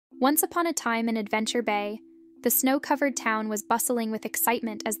Once upon a time in Adventure Bay, the snow-covered town was bustling with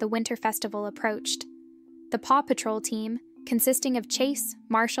excitement as the Winter Festival approached. The Paw Patrol team, consisting of Chase,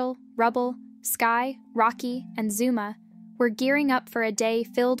 Marshall, Rubble, Skye, Rocky, and Zuma, were gearing up for a day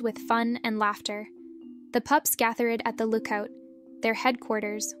filled with fun and laughter. The pups gathered at the lookout, their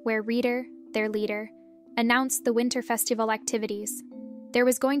headquarters, where Ryder, their leader, announced the Winter Festival activities. There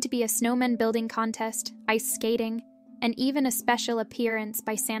was going to be a snowman building contest, ice skating, and even a special appearance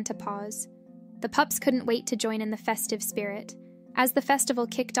by Santa Paws. The pups couldn't wait to join in the festive spirit. As the festival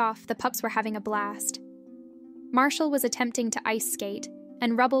kicked off, the pups were having a blast. Marshall was attempting to ice skate,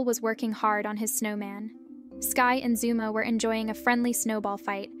 and Rubble was working hard on his snowman. Skye and Zuma were enjoying a friendly snowball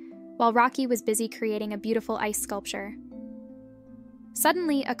fight, while Rocky was busy creating a beautiful ice sculpture.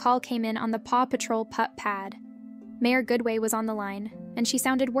 Suddenly, a call came in on the Paw Patrol pup pad. Mayor Goodway was on the line, and she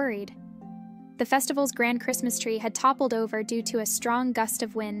sounded worried. The festival's grand Christmas tree had toppled over due to a strong gust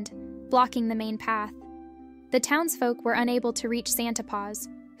of wind, blocking the main path. The townsfolk were unable to reach Santa Paws,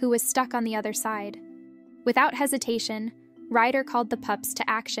 who was stuck on the other side. Without hesitation, Ryder called the pups to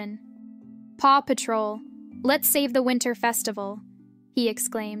action. "Paw Patrol, let's save the Winter Festival," he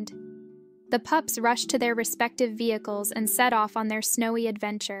exclaimed. The pups rushed to their respective vehicles and set off on their snowy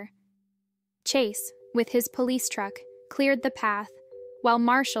adventure. Chase, with his police truck, cleared the path, while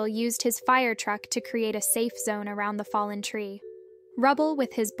Marshall used his fire truck to create a safe zone around the fallen tree. Rubble,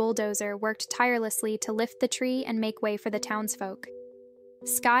 with his bulldozer, worked tirelessly to lift the tree and make way for the townsfolk.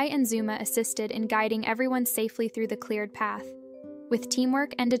 Skye and Zuma assisted in guiding everyone safely through the cleared path. With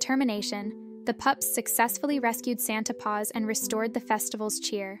teamwork and determination, the pups successfully rescued Santa Paws and restored the festival's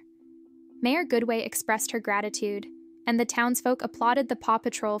cheer. Mayor Goodway expressed her gratitude, and the townsfolk applauded the Paw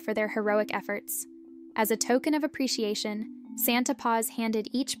Patrol for their heroic efforts. As a token of appreciation, Santa Paws handed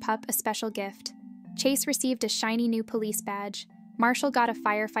each pup a special gift. Chase received a shiny new police badge, Marshall got a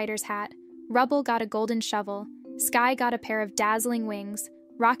firefighter's hat, Rubble got a golden shovel, Skye got a pair of dazzling wings,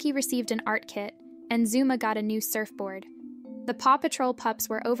 Rocky received an art kit, and Zuma got a new surfboard. The Paw Patrol pups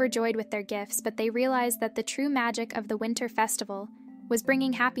were overjoyed with their gifts, but they realized that the true magic of the Winter Festival was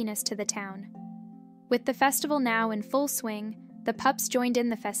bringing happiness to the town. With the festival now in full swing, the pups joined in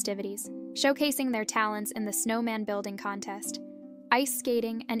the festivities, showcasing their talents in the snowman building contest, ice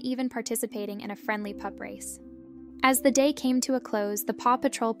skating, and even participating in a friendly pup race. As the day came to a close, the Paw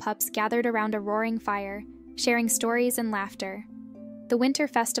Patrol pups gathered around a roaring fire, sharing stories and laughter. The Winter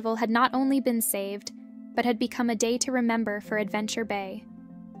Festival had not only been saved, but had become a day to remember for Adventure Bay.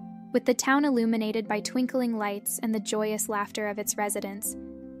 With the town illuminated by twinkling lights and the joyous laughter of its residents,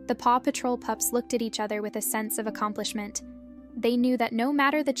 the Paw Patrol pups looked at each other with a sense of accomplishment. They knew that no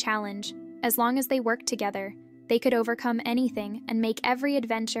matter the challenge, as long as they worked together, they could overcome anything and make every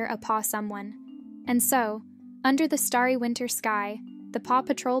adventure a paw someone. And so, under the starry winter sky, the Paw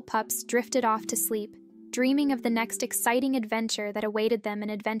Patrol pups drifted off to sleep, dreaming of the next exciting adventure that awaited them in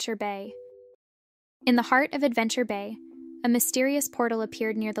Adventure Bay. In the heart of Adventure Bay, a mysterious portal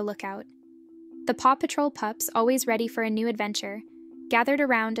appeared near the lookout. The Paw Patrol pups, always ready for a new adventure, gathered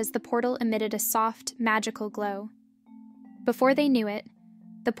around as the portal emitted a soft, magical glow. Before they knew it,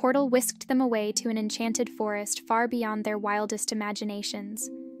 the portal whisked them away to an enchanted forest far beyond their wildest imaginations.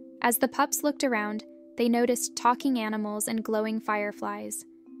 As the pups looked around, they noticed talking animals and glowing fireflies.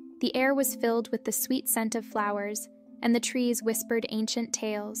 The air was filled with the sweet scent of flowers, and the trees whispered ancient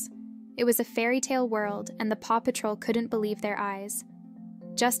tales. It was a fairy tale world, and the Paw Patrol couldn't believe their eyes.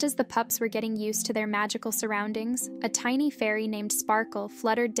 Just as the pups were getting used to their magical surroundings, a tiny fairy named Sparkle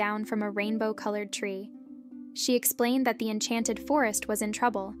fluttered down from a rainbow-colored tree. She explained that the enchanted forest was in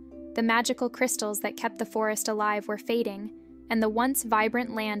trouble. The magical crystals that kept the forest alive were fading, and the once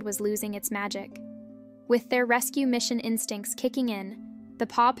vibrant land was losing its magic. With their rescue mission instincts kicking in, the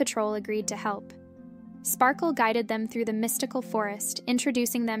Paw Patrol agreed to help. Sparkle guided them through the mystical forest,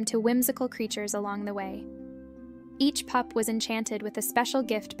 introducing them to whimsical creatures along the way. Each pup was enchanted with a special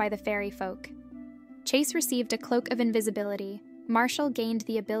gift by the fairy folk. Chase received a cloak of invisibility. Marshall gained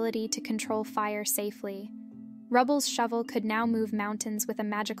the ability to control fire safely. Rubble's shovel could now move mountains with a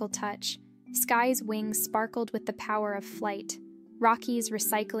magical touch. Skye's wings sparkled with the power of flight. Rocky's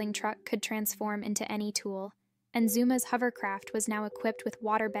recycling truck could transform into any tool, and Zuma's hovercraft was now equipped with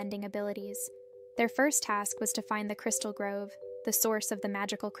water-bending abilities. Their first task was to find the Crystal Grove, the source of the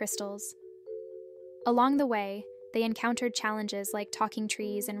magical crystals. Along the way, they encountered challenges like talking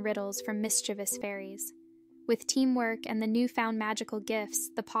trees and riddles from mischievous fairies. With teamwork and the newfound magical gifts,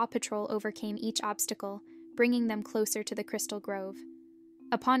 the Paw Patrol overcame each obstacle, bringing them closer to the Crystal Grove.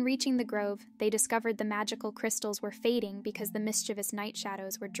 Upon reaching the grove, they discovered the magical crystals were fading because the mischievous night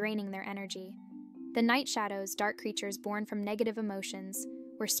shadows were draining their energy. The night shadows, dark creatures born from negative emotions,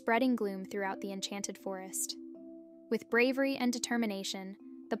 were spreading gloom throughout the enchanted forest. With bravery and determination,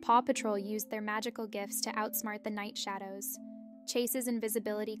 the Paw Patrol used their magical gifts to outsmart the night shadows. Chase's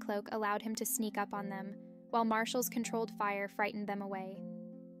invisibility cloak allowed him to sneak up on them, while Marshall's controlled fire frightened them away.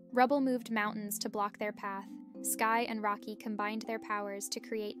 Rubble moved mountains to block their path, Skye and Rocky combined their powers to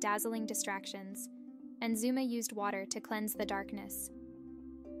create dazzling distractions, and Zuma used water to cleanse the darkness.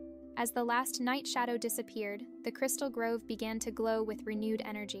 As the last night shadow disappeared, the crystal grove began to glow with renewed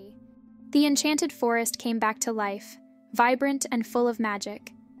energy. The enchanted forest came back to life, vibrant and full of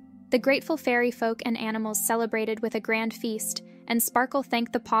magic. The grateful fairy folk and animals celebrated with a grand feast, and Sparkle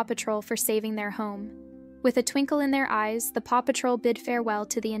thanked the Paw Patrol for saving their home. With a twinkle in their eyes, the Paw Patrol bid farewell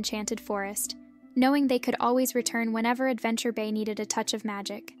to the enchanted forest, knowing they could always return whenever Adventure Bay needed a touch of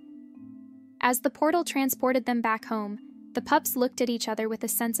magic. As the portal transported them back home, the pups looked at each other with a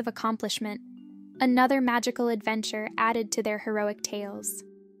sense of accomplishment. Another magical adventure added to their heroic tales.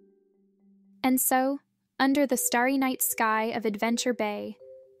 And so, under the starry night sky of Adventure Bay,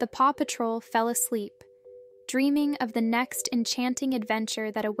 the Paw Patrol fell asleep, dreaming of the next enchanting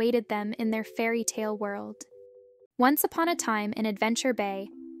adventure that awaited them in their fairy tale world. Once upon a time in Adventure Bay,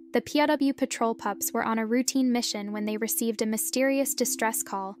 the PW Patrol pups were on a routine mission when they received a mysterious distress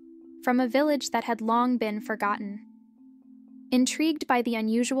call from a village that had long been forgotten. Intrigued by the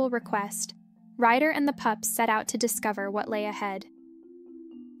unusual request, Ryder and the pups set out to discover what lay ahead.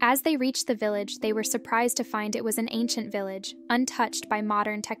 As they reached the village, they were surprised to find it was an ancient village, untouched by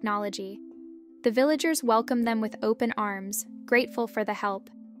modern technology. The villagers welcomed them with open arms, grateful for the help.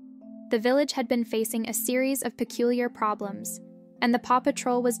 The village had been facing a series of peculiar problems, and the Paw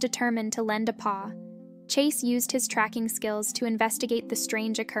Patrol was determined to lend a paw. Chase used his tracking skills to investigate the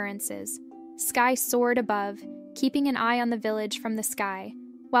strange occurrences. Skye soared above, keeping an eye on the village from the sky,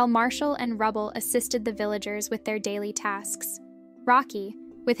 while Marshall and Rubble assisted the villagers with their daily tasks. Rocky,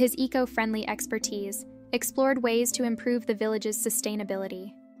 with his eco-friendly expertise, explored ways to improve the village's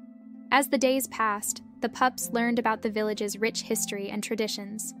sustainability. As the days passed, the pups learned about the village's rich history and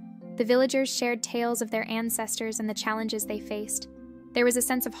traditions. The villagers shared tales of their ancestors and the challenges they faced. There was a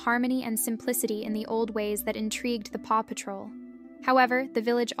sense of harmony and simplicity in the old ways that intrigued the Paw Patrol. However, the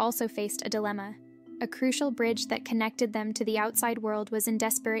village also faced a dilemma. A crucial bridge that connected them to the outside world was in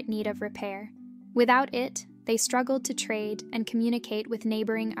desperate need of repair. Without it, they struggled to trade and communicate with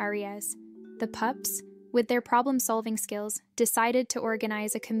neighboring areas. The pups, with their problem-solving skills, decided to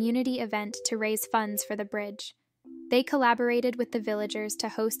organize a community event to raise funds for the bridge. They collaborated with the villagers to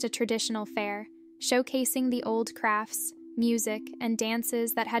host a traditional fair, showcasing the old crafts, music, and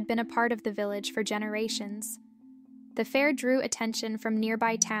dances that had been a part of the village for generations. The fair drew attention from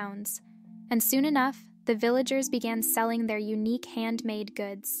nearby towns, and soon enough, the villagers began selling their unique handmade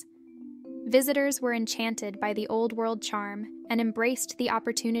goods. Visitors were enchanted by the old-world charm and embraced the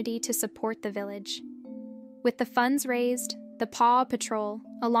opportunity to support the village. With the funds raised, the Paw Patrol,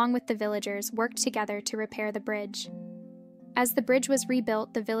 along with the villagers, worked together to repair the bridge. As the bridge was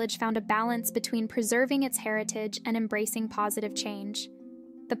rebuilt, the village found a balance between preserving its heritage and embracing positive change.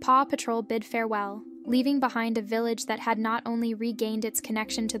 The Paw Patrol bid farewell, leaving behind a village that had not only regained its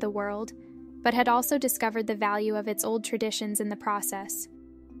connection to the world, but had also discovered the value of its old traditions in the process.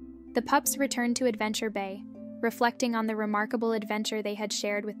 The pups returned to Adventure Bay, reflecting on the remarkable adventure they had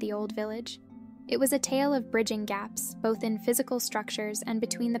shared with the old village. It was a tale of bridging gaps, both in physical structures and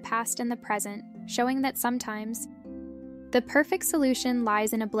between the past and the present, showing that sometimes the perfect solution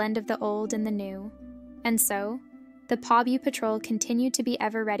lies in a blend of the old and the new. And so, the Paw Patrol continued to be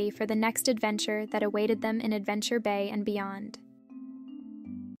ever ready for the next adventure that awaited them in Adventure Bay and beyond.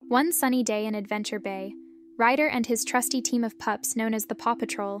 One sunny day in Adventure Bay, Ryder and his trusty team of pups known as the Paw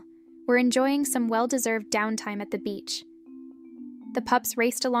Patrol were enjoying some well-deserved downtime at the beach. The pups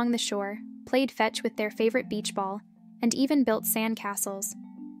raced along the shore, played fetch with their favorite beach ball, and even built sandcastles.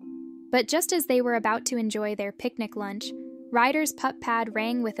 But just as they were about to enjoy their picnic lunch, Ryder's pup pad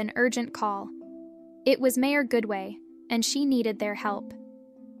rang with an urgent call. It was Mayor Goodway, and she needed their help.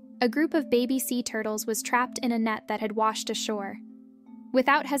 A group of baby sea turtles was trapped in a net that had washed ashore.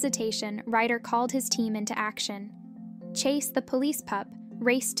 Without hesitation, Ryder called his team into action. Chase, the police pup,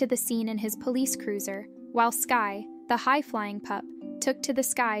 raced to the scene in his police cruiser, while Skye, the high-flying pup, took to the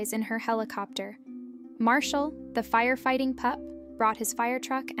skies in her helicopter. Marshall, the firefighting pup, brought his fire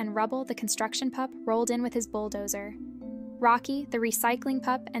truck, and Rubble, the construction pup, rolled in with his bulldozer. Rocky, the recycling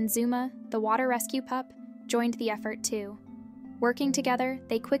pup, and Zuma, the water rescue pup, joined the effort too. Working together,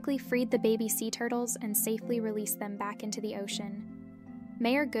 they quickly freed the baby sea turtles and safely released them back into the ocean.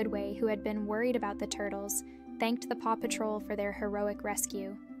 Mayor Goodway, who had been worried about the turtles, thanked the Paw Patrol for their heroic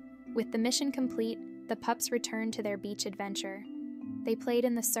rescue. With the mission complete, the pups returned to their beach adventure. They played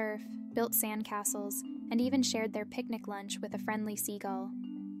in the surf, built sandcastles, and even shared their picnic lunch with a friendly seagull.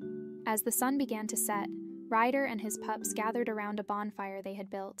 As the sun began to set, Ryder and his pups gathered around a bonfire they had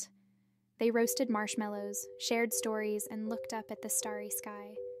built. They roasted marshmallows, shared stories, and looked up at the starry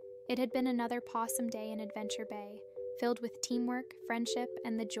sky. It had been another possum day in Adventure Bay, filled with teamwork, friendship,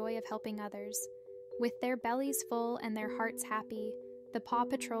 and the joy of helping others. With their bellies full and their hearts happy, the Paw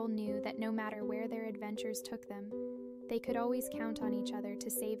Patrol knew that no matter where their adventures took them, they could always count on each other to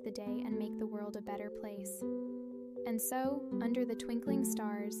save the day and make the world a better place. And so, under the twinkling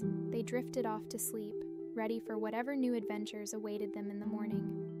stars, they drifted off to sleep, ready for whatever new adventures awaited them in the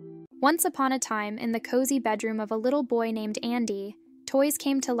morning. Once upon a time, in the cozy bedroom of a little boy named Andy, toys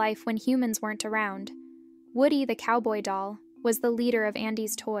came to life when humans weren't around. Woody, the cowboy doll, was the leader of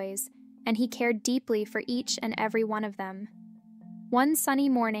Andy's toys, and he cared deeply for each and every one of them. One sunny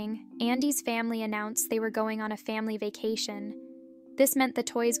morning, Andy's family announced they were going on a family vacation. This meant the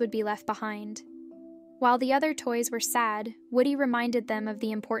toys would be left behind. While the other toys were sad, Woody reminded them of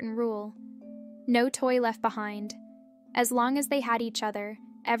the important rule: no toy left behind. As long as they had each other,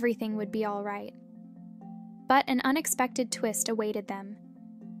 everything would be all right. But an unexpected twist awaited them.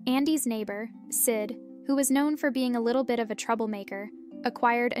 Andy's neighbor, Sid, who was known for being a little bit of a troublemaker,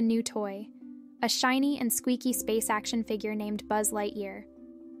 acquired a new toy, a shiny and squeaky space action figure named Buzz Lightyear.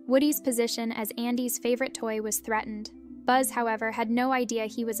 Woody's position as Andy's favorite toy was threatened. Buzz, however, had no idea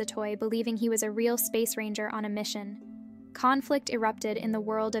he was a toy, believing he was a real space ranger on a mission. Conflict erupted in the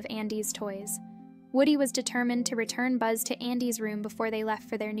world of Andy's toys. Woody was determined to return Buzz to Andy's room before they left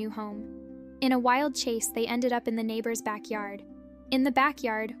for their new home. In a wild chase, they ended up in the neighbor's backyard. In the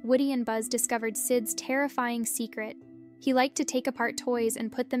backyard, Woody and Buzz discovered Sid's terrifying secret. He liked to take apart toys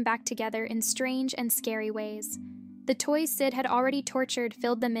and put them back together in strange and scary ways. The toys Sid had already tortured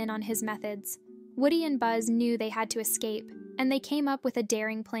filled them in on his methods. Woody and Buzz knew they had to escape, and they came up with a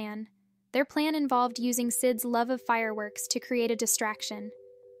daring plan. Their plan involved using Sid's love of fireworks to create a distraction.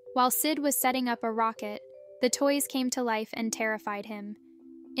 While Sid was setting up a rocket, the toys came to life and terrified him.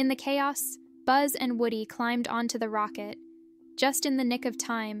 In the chaos, Buzz and Woody climbed onto the rocket. Just in the nick of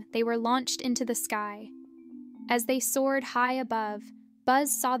time, they were launched into the sky. As they soared high above,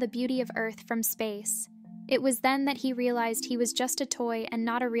 Buzz saw the beauty of Earth from space. It was then that he realized he was just a toy and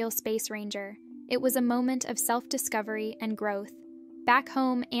not a real space ranger. It was a moment of self-discovery and growth. Back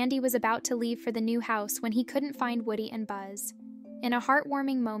home, Andy was about to leave for the new house when he couldn't find Woody and Buzz. In a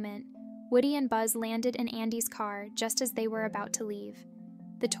heartwarming moment, Woody and Buzz landed in Andy's car just as they were about to leave.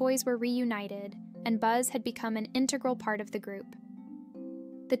 The toys were reunited, and Buzz had become an integral part of the group.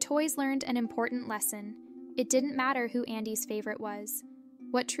 The toys learned an important lesson. It didn't matter who Andy's favorite was.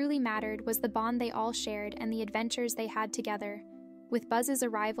 What truly mattered was the bond they all shared and the adventures they had together. With Buzz's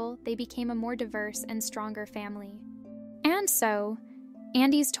arrival, they became a more diverse and stronger family. And so,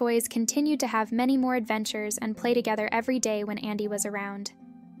 Andy's toys continued to have many more adventures and play together every day when Andy was around.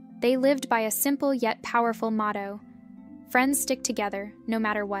 They lived by a simple yet powerful motto: friends stick together, no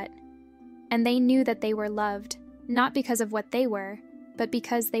matter what. And they knew that they were loved, not because of what they were, but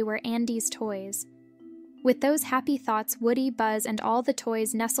because they were Andy's toys. With those happy thoughts, Woody, Buzz, and all the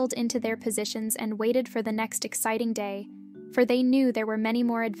toys nestled into their positions and waited for the next exciting day, for they knew there were many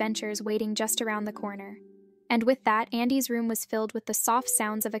more adventures waiting just around the corner. And with that, Andy's room was filled with the soft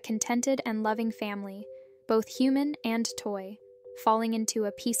sounds of a contented and loving family, both human and toy, falling into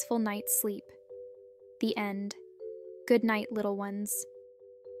a peaceful night's sleep. The end. Good night, little ones.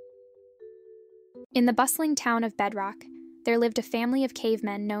 In the bustling town of Bedrock, there lived a family of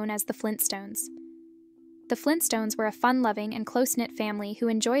cavemen known as the Flintstones. The Flintstones were a fun-loving and close-knit family who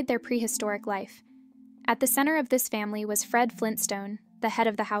enjoyed their prehistoric life. At the center of this family was Fred Flintstone, the head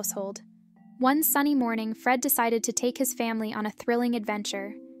of the household. One sunny morning, Fred decided to take his family on a thrilling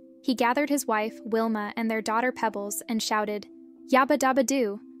adventure. He gathered his wife, Wilma, and their daughter Pebbles and shouted, "Yabba dabba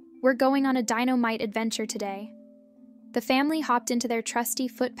doo! We're going on a dynamite adventure today." The family hopped into their trusty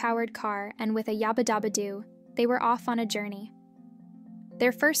foot-powered car, and with a yabba dabba doo, they were off on a journey.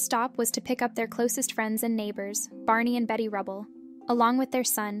 Their first stop was to pick up their closest friends and neighbors, Barney and Betty Rubble, along with their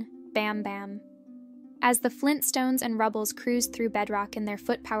son, Bam Bam. As the Flintstones and Rubbles cruised through Bedrock in their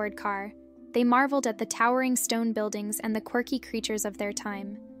foot-powered car, they marveled at the towering stone buildings and the quirky creatures of their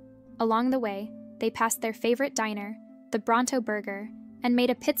time. Along the way, they passed their favorite diner, the Bronto Burger, and made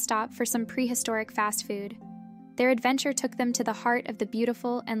a pit stop for some prehistoric fast food. Their adventure took them to the heart of the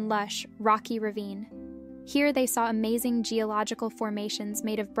beautiful and lush Rocky Ravine. Here they saw amazing geological formations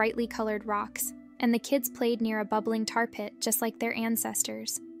made of brightly colored rocks, and the kids played near a bubbling tar pit just like their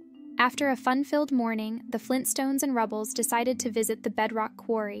ancestors. After a fun-filled morning, the Flintstones and Rubbles decided to visit the Bedrock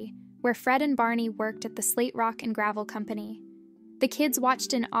Quarry, where Fred and Barney worked at the Slate Rock and Gravel Company. The kids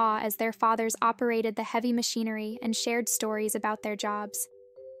watched in awe as their fathers operated the heavy machinery and shared stories about their jobs.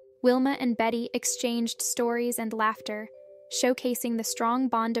 Wilma and Betty exchanged stories and laughter, showcasing the strong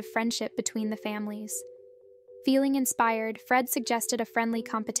bond of friendship between the families. Feeling inspired, Fred suggested a friendly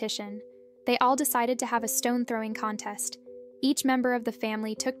competition. They all decided to have a stone-throwing contest. Each member of the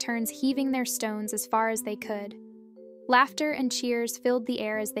family took turns heaving their stones as far as they could. Laughter and cheers filled the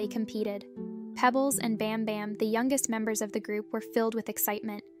air as they competed. Pebbles and Bam Bam, the youngest members of the group, were filled with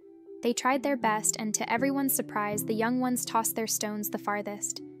excitement. They tried their best, and to everyone's surprise, the young ones tossed their stones the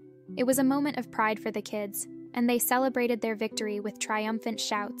farthest. It was a moment of pride for the kids, and they celebrated their victory with triumphant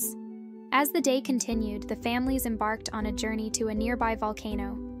shouts. As the day continued, the families embarked on a journey to a nearby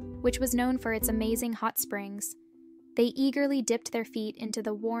volcano, which was known for its amazing hot springs. They eagerly dipped their feet into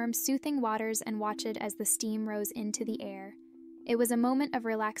the warm, soothing waters and watched as the steam rose into the air. It was a moment of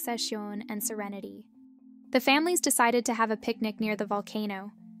relaxation and serenity. The families decided to have a picnic near the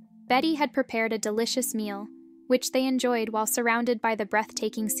volcano. Betty had prepared a delicious meal, which they enjoyed while surrounded by the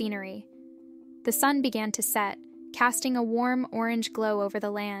breathtaking scenery. The sun began to set, casting a warm orange glow over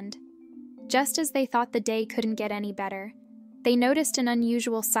the land. Just as they thought the day couldn't get any better, they noticed an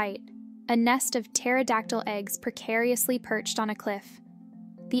unusual sight: a nest of pterodactyl eggs precariously perched on a cliff.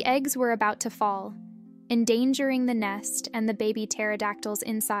 The eggs were about to fall, endangering the nest and the baby pterodactyls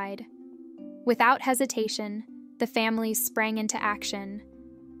inside. Without hesitation, the families sprang into action.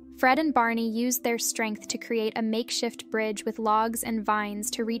 Fred and Barney used their strength to create a makeshift bridge with logs and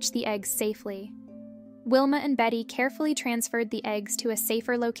vines to reach the eggs safely. Wilma and Betty carefully transferred the eggs to a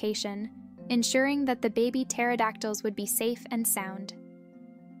safer location, ensuring that the baby pterodactyls would be safe and sound.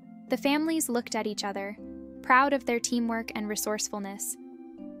 The families looked at each other, proud of their teamwork and resourcefulness.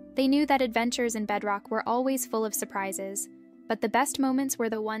 They knew that adventures in Bedrock were always full of surprises, but the best moments were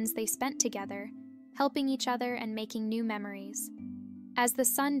the ones they spent together, helping each other and making new memories. As the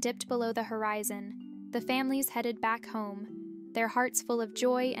sun dipped below the horizon, the families headed back home, their hearts full of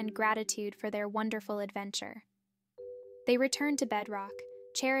joy and gratitude for their wonderful adventure. They returned to Bedrock,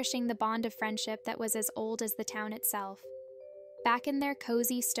 cherishing the bond of friendship that was as old as the town itself. Back in their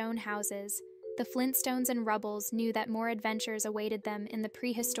cozy stone houses, the Flintstones and Rubbles knew that more adventures awaited them in the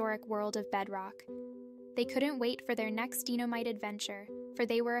prehistoric world of Bedrock. They couldn't wait for their next Dynamite adventure, for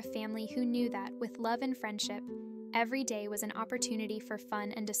they were a family who knew that, with love and friendship, every day was an opportunity for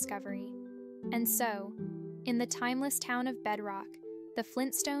fun and discovery. And so, in the timeless town of Bedrock, the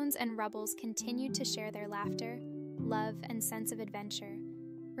Flintstones and Rubbles continued to share their laughter, love, and sense of adventure,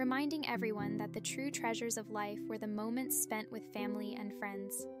 reminding everyone that the true treasures of life were the moments spent with family and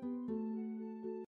friends.